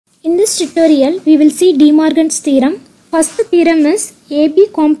In this tutorial, we will see DeMorgan's theorem. First theorem is AB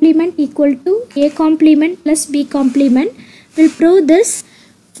complement equal to A complement plus B complement. We'll prove this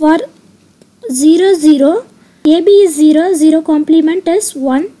for 0, 0. AB is 0, 0 complement is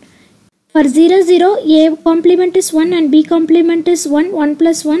 1. For 0, 0, A complement is 1 and B complement is 1, 1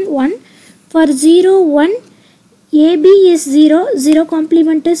 plus 1, 1. For 0, 1, AB is 0, 0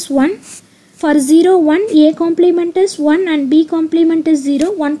 complement is 1. For 0, 1, A complement is 1 and B complement is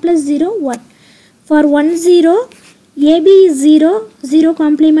 0, 1 plus 0, 1. For 1, 0, AB is 0, 0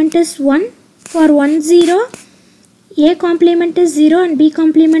 complement is 1. For 1, 0, A complement is 0 and B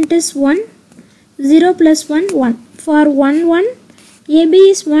complement is 1, 0 plus 1, 1. For 1, 1, AB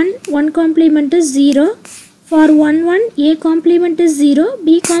is 1, 1 complement is 0. For 1, 1, A complement is 0,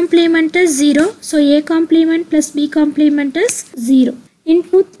 B complement is 0. So A complement plus B complement is 0. In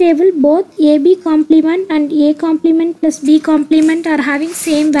truth table, both AB complement and A complement plus B complement are having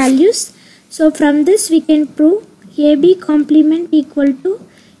same values. So from this we can prove AB complement equal to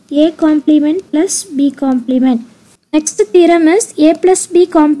A complement plus B complement. Next theorem is A plus B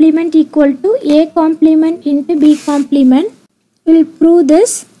complement equal to A complement into B complement. We will prove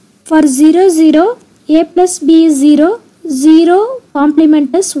this for 0, 0, A plus B is 0, 0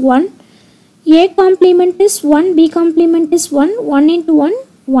 complement is 1. A complement is 1, B complement is 1, 1 into 1,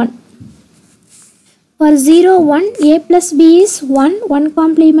 1. For 0, 1, A plus B is 1, 1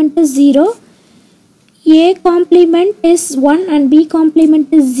 complement is 0. A complement is 1 and B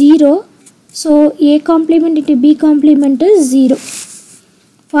complement is 0. So A complement into B complement is 0.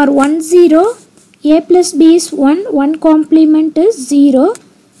 For 1, 0, A plus B is 1, 1 complement is 0.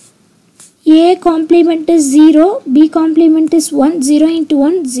 A complement is 0, B complement is 1, 0 into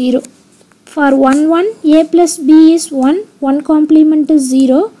 1, 0. For 1, 1, A plus B is 1, 1 complement is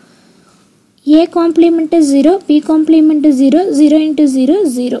 0. A complement is 0, B complement is 0, 0 into 0,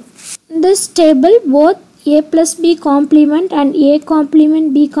 0. In this table, both A plus B complement and A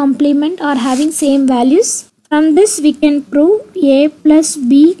complement B complement are having same values. From this we can prove A plus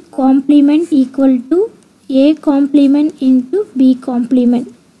B complement equal to A complement into B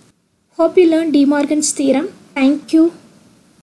complement. Hope you learned DeMorgan's theorem. Thank you.